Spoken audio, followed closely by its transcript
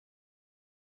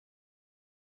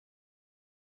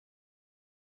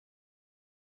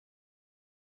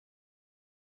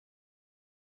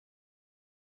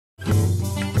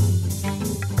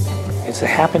It's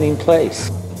a happening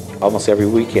place. Almost every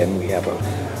weekend we have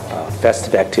a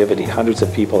festive activity, hundreds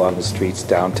of people on the streets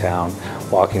downtown,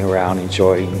 walking around,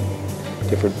 enjoying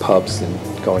different pubs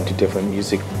and going to different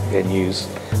music venues.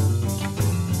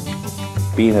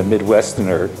 Being a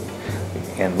Midwesterner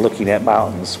and looking at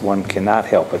mountains, one cannot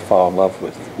help but fall in love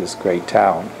with this great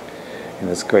town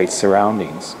and its great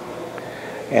surroundings.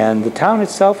 And the town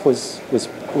itself was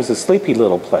a sleepy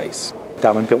little place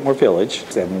down in Biltmore Village,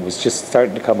 and it was just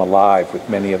starting to come alive with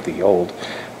many of the old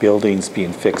buildings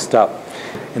being fixed up.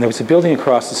 And there was a building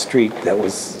across the street that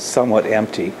was somewhat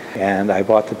empty, and I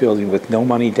bought the building with no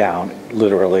money down,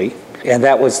 literally. And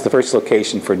that was the first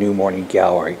location for New Morning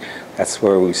Gallery. That's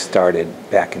where we started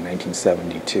back in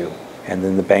 1972. And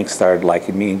then the bank started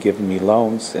liking me and giving me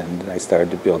loans, and I started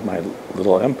to build my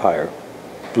little empire.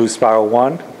 Blue Spiral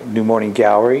 1, New Morning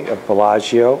Gallery of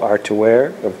Bellagio, Art to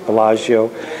Wear of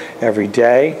Bellagio every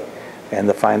day, and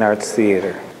the Fine Arts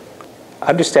Theater.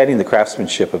 Understanding the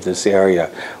craftsmanship of this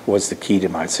area was the key to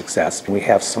my success. We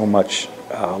have so much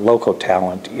local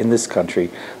talent in this country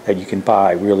that you can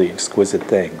buy really exquisite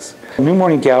things. New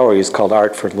Morning Gallery is called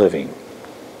Art for Living,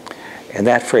 and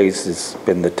that phrase has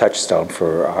been the touchstone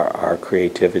for our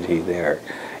creativity there,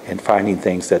 and finding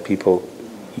things that people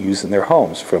use in their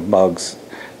homes, from mugs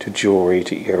to jewelry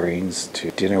to earrings to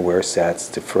dinnerware sets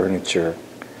to furniture.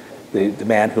 The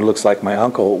man who looks like my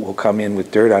uncle will come in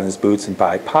with dirt on his boots and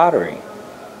buy pottery.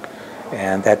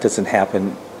 And that doesn't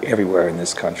happen everywhere in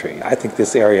this country. I think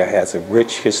this area has a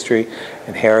rich history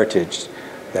and heritage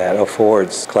that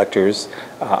affords collectors,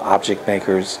 object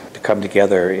makers to come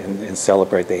together and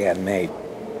celebrate the handmade.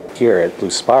 Here at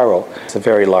Blue Spiral, it's a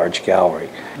very large gallery.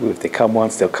 If they come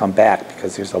once, they'll come back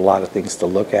because there's a lot of things to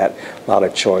look at, a lot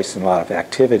of choice and a lot of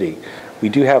activity. We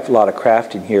do have a lot of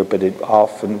crafting here, but it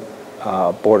often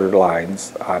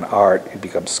borderlines on art. It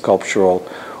becomes sculptural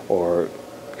or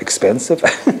expensive,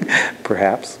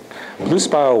 perhaps. Blue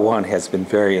Spiral 1 has been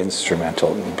very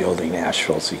instrumental in building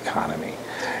Asheville's economy,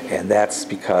 and that's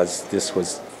because this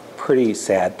was a pretty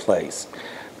sad place.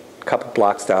 A couple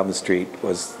blocks down the street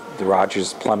was the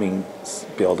Rogers Plumbing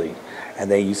building, and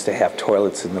they used to have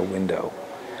toilets in the window.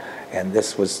 And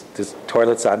this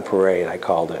toilets on parade, I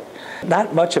called it.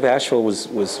 Not much of Asheville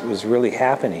was really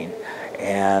happening,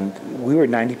 and we were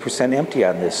 90% empty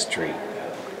on this street.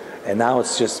 And now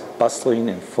it's just bustling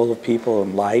and full of people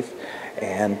and life.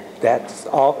 And that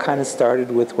all kind of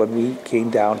started with when we came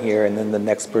down here, and then the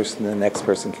next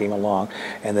person came along,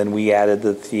 and then we added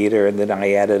the theater, and then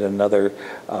I added another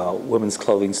women's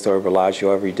clothing store,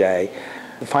 Bellagio, every day.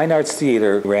 The Fine Arts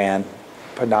Theater ran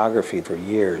pornography for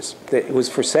years. It was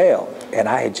for sale, and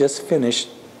I had just finished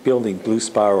building Blue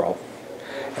Spiral,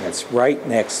 and it's right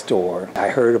next door. I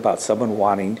heard about someone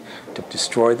wanting to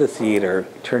destroy the theater,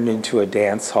 turn it into a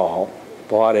dance hall,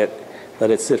 bought it, let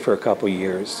it sit for a couple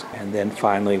years, and then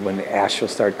finally when Asheville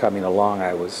started coming along,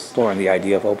 I was exploring the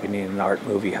idea of opening an art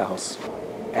movie house.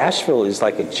 Asheville is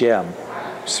like a gem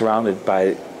surrounded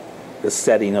by the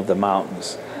setting of the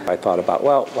mountains. I thought about,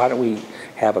 well, why don't we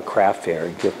have a craft fair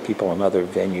and give people another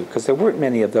venue, because there weren't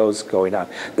many of those going on.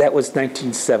 That was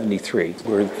 1973.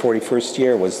 We're in 41st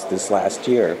year was this last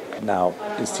year. Now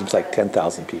it seems like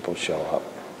 10,000 people show up.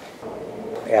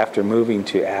 After moving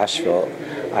to Asheville,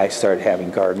 I started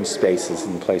having garden spaces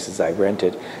in the places I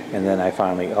rented, and then I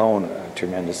finally own a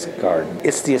tremendous garden.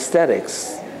 It's the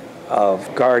aesthetics of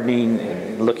gardening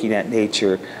and looking at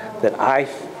nature that I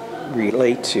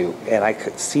relate to, and I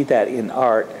could see that in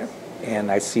art,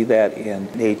 and I see that in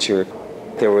nature.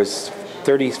 There was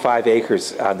 35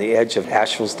 acres on the edge of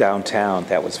Asheville's downtown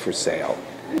that was for sale.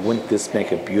 Wouldn't this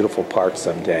make a beautiful park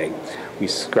someday? We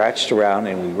scratched around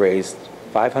and we raised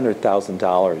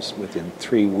 $500,000 within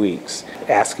 3 weeks,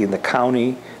 asking the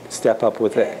county to step up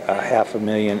with a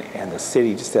 $500,000 and the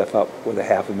city to step up with a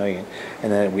 $500,000.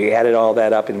 And then we added all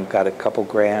that up and we got a couple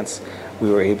grants. We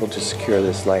were able to secure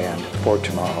this land for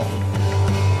tomorrow.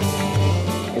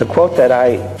 The quote that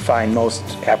I find most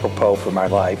apropos for my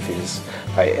life is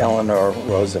by Eleanor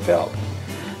Roosevelt.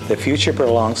 "The future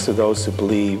belongs to those who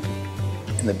believe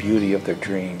in the beauty of their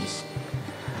dreams."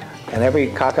 And every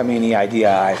cockamamie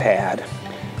idea I've had,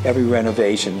 every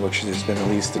renovation, which there's been at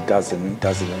least a dozen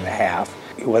and a half,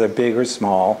 whether big or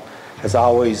small, has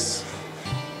always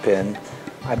been,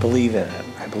 I believe in it.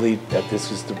 I believe that this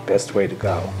is the best way to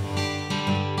go.